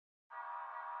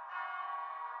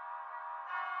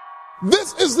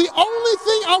This is the only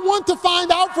thing I want to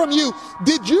find out from you.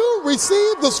 Did you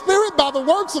receive the Spirit by the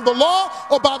works of the law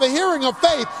or by the hearing of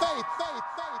faith?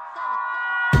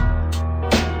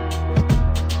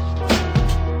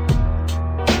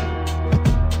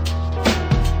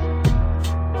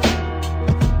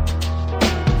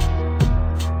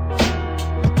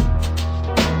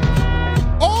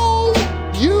 Oh,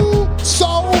 you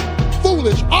so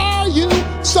foolish. Are you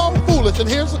so foolish? And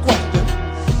here's the question.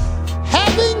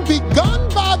 Having begun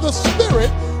by the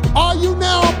Spirit, are you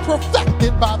now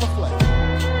perfected by the flesh?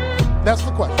 That's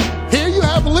the question. Here you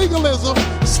have legalism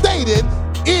stated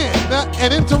in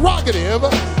an interrogative.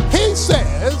 He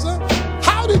says,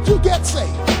 how did you get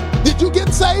saved? Did you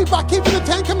get saved by keeping the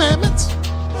 10 Commandments?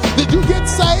 Did you get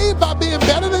saved by being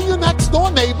better than your next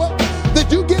door neighbor?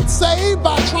 Did you get saved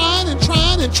by trying and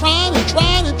trying and trying and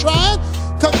trying and trying?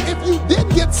 Because if you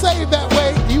didn't get saved that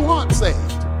way, you aren't saved.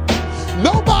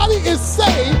 Nobody is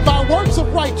saved by works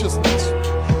of righteousness.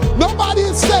 Nobody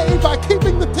is saved by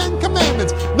keeping the 10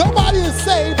 Commandments. Nobody is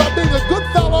saved by being a good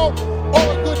fellow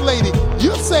or a good lady.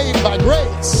 You're saved by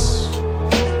grace.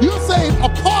 You're saved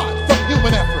apart from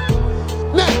human effort.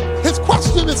 Now, his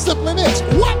question is simply this.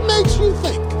 What makes you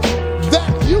think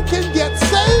that you can get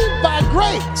saved by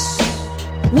grace,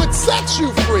 which sets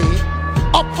you free,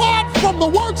 apart from the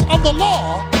works of the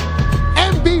law,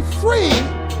 and be free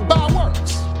by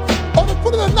works? Or to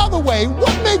put it another way,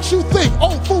 what makes you think,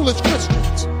 oh, foolish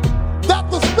Christians,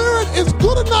 that the Spirit is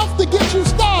good enough to get you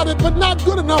started, but not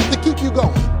good enough to keep you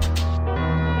going?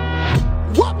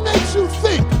 What makes you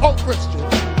think, oh, Christian,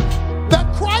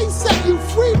 that Christ set you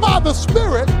free by the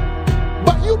Spirit,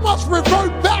 but you must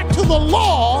revert back to the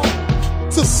law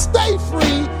to stay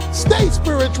free, stay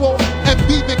spiritual, and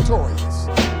be victorious?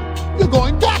 You're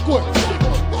going backwards.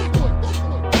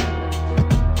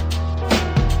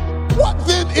 What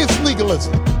then is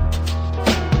legalism?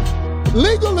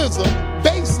 Legalism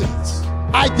bases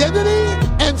identity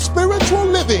and spiritual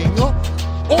living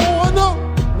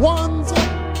on one's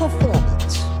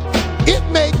performance. It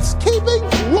makes keeping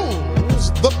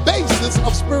rules the basis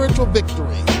of spiritual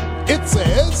victory. It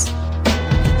says,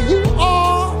 you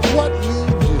are what you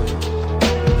do.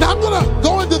 Now, I'm going to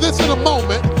go into this in a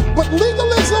moment, but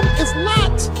legalism is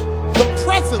not the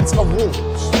presence of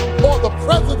rules or the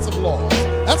presence of laws.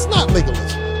 That's not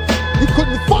legalism. You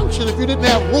couldn't function if you didn't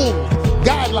have rules,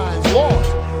 guidelines, laws.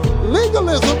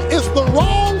 Legalism is the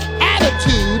wrong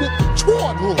attitude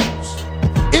toward rules.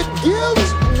 It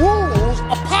gives rules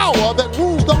a power that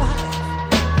rules don't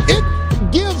have. It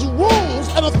gives rules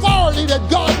an authority that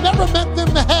God never meant them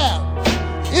to have.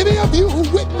 Any of you who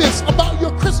witness about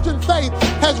your Christian faith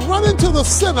has run into the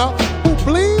sinner who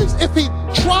believes if he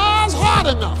tries hard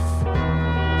enough,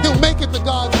 he'll make it to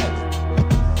God's heaven.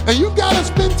 And you've got to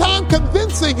spend time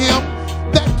convincing him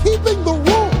that keeping the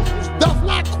rules does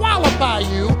not qualify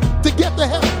you to get to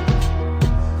heaven.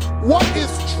 What is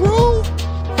true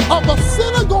of a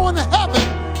sinner going to heaven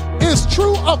is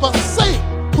true of a saint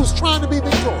who's trying to be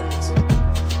victorious.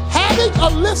 Having a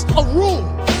list of rules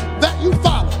that you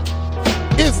follow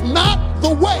is not the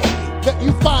way that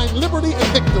you find liberty and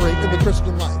victory in the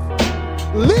Christian life.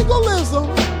 Legalism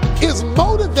is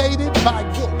motivated by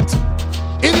guilt.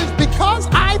 It is because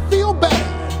I feel bad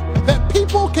that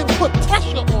people can put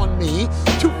pressure on me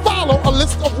to follow a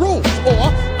list of rules,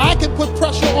 or I can put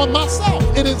pressure on myself.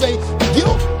 It is a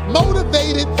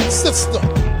guilt-motivated system.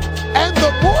 And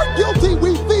the more guilty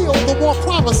we feel, the more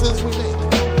promises we make.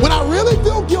 When I really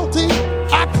feel guilty,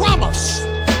 I promise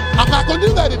I'm not going to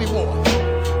do that anymore.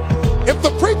 If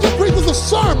the preacher preaches a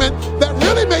sermon that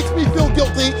really makes me feel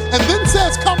guilty and then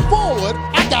says, come forward,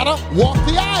 I got to walk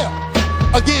the aisle.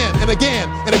 Again and again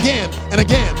and again and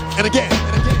again and again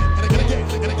and again and again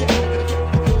and again and again.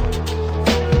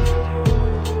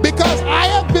 Because I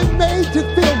have been made to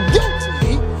feel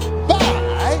guilty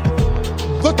by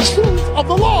the truth of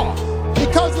the law.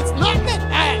 Because it's not that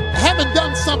I haven't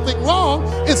done something wrong.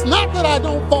 It's not that I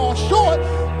don't fall short.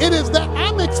 It is that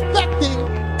I'm expecting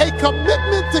a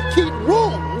commitment to keep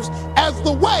rules as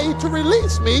the way to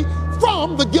release me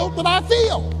from the guilt that I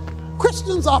feel.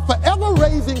 Christians are forever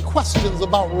raising questions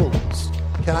about rules.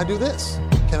 Can I do this?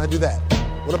 Can I do that?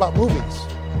 What about movies?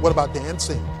 What about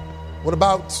dancing? What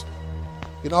about,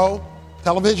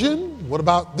 television? What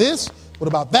about this? What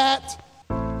about that?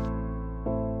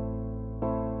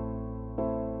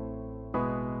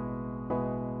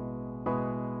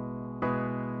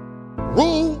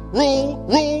 Rule, rule,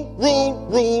 rule, rule,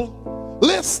 rule.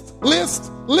 List,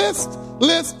 list, list,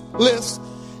 list, list.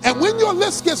 And when your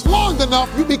list gets long enough,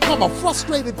 you become a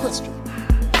frustrated Christian.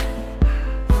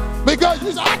 Because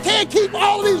you say, I can't keep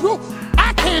all of these rules.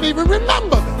 I can't even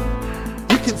remember them.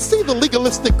 You can see the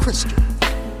legalistic Christian.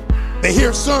 They hear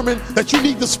a sermon that you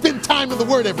need to spend time in the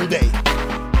Word every day.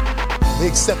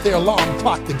 They set their alarm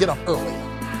clock to get up early.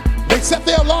 They set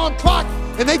their alarm clock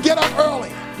and they get up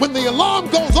early. When the alarm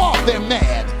goes off, they're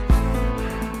mad.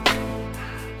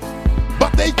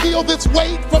 But they feel this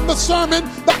weight from the sermon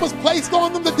that was placed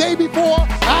on them the day before.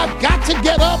 I've got to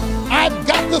get up. I've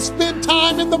got to spend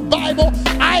time in the Bible.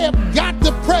 I have got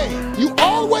to pray. You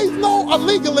always know a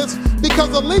legalist because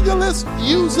a legalist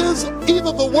uses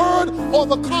either the word or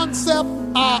the concept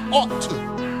I ought to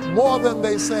more than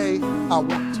they say I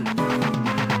want to.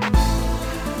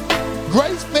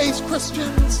 Grace-based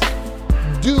Christians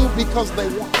do because they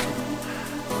want to.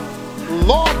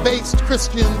 Law-based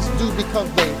Christians do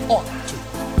because they ought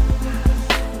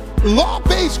to.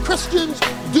 Law-based Christians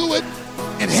do it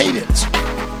and hate it.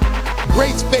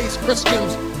 Grace-based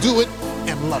Christians do it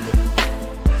and love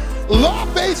it.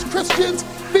 Law-based Christians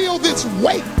feel this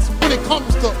weight when it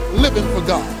comes to living for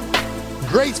God.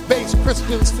 Grace-based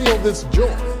Christians feel this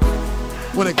joy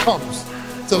when it comes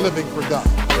to living for God.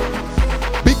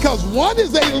 Because one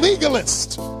is a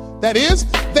legalist. That is,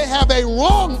 they have a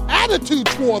wrong attitude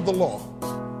toward the law.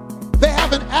 They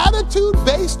have an attitude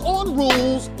based on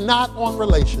rules, not on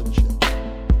relationship.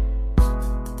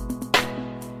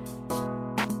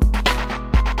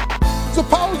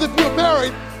 Suppose if you're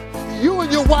married, you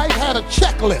and your wife had a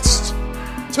checklist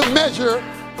to measure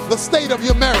the state of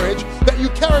your marriage that you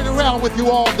carried around with you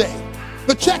all day.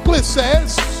 The checklist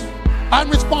says, I'm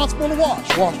responsible to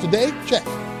wash. Wash today, check.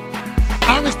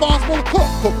 I'm responsible to cook.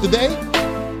 Cook today,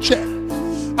 check.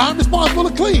 I'm responsible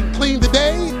to clean. Clean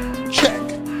today, check.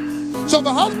 So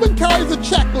the husband carries a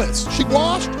checklist. She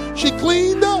washed, she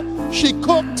cleaned, she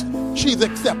cooked, she's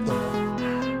acceptable.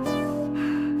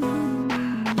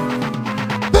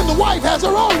 Then the wife has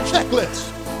her own checklist,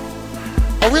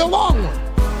 a real long one.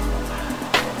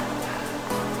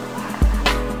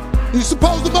 He's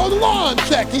supposed to mow the lawn,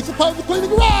 check. He's supposed to clean the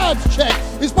garage, check.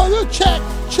 He's supposed to check,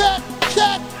 check,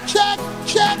 check, check,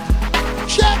 check,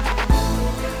 check,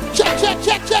 check, check,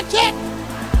 check, check, check.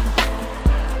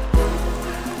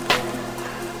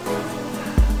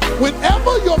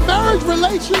 Whenever your marriage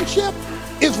relationship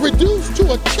is reduced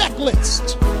to a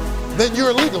checklist, then you're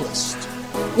a legalist.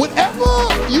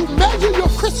 Whenever you measure your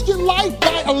Christian life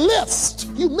by a list,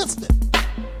 you missed it.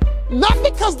 Not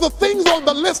because the things on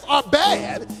the list are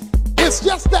bad, it's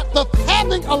just that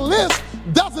having a list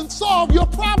doesn't solve your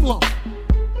problem.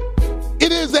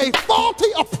 It is a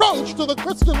faulty approach to the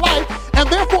Christian life and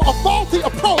therefore a faulty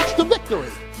approach to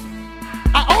victory.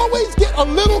 I always get a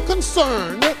little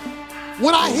concerned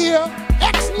when I hear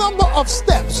X number of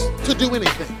steps to do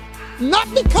anything. Not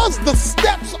because the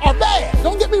steps are bad,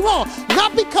 don't get me wrong,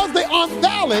 not because they aren't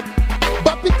valid,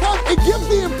 but because it gives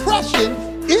the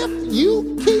impression if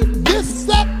you keep this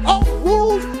set of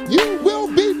rules, you will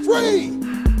be free.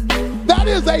 That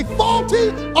is a faulty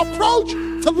approach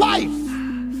to life.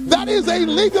 That is a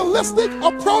legalistic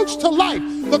approach to life.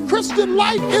 The Christian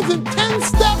life isn't 10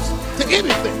 steps to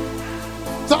anything.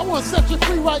 So I want to set you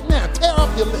free right now. Tear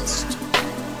up your list.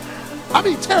 I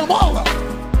mean, tear them all up.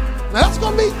 Now that's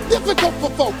going to be difficult for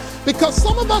folks because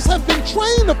some of us have been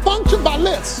trained to function by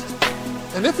list.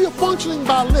 And if you're functioning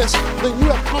by list, then you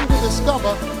have come to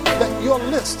discover that your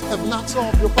list has not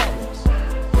solved your problems.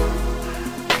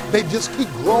 They just keep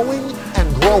growing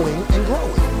and growing and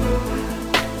growing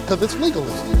because it's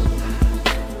legalism.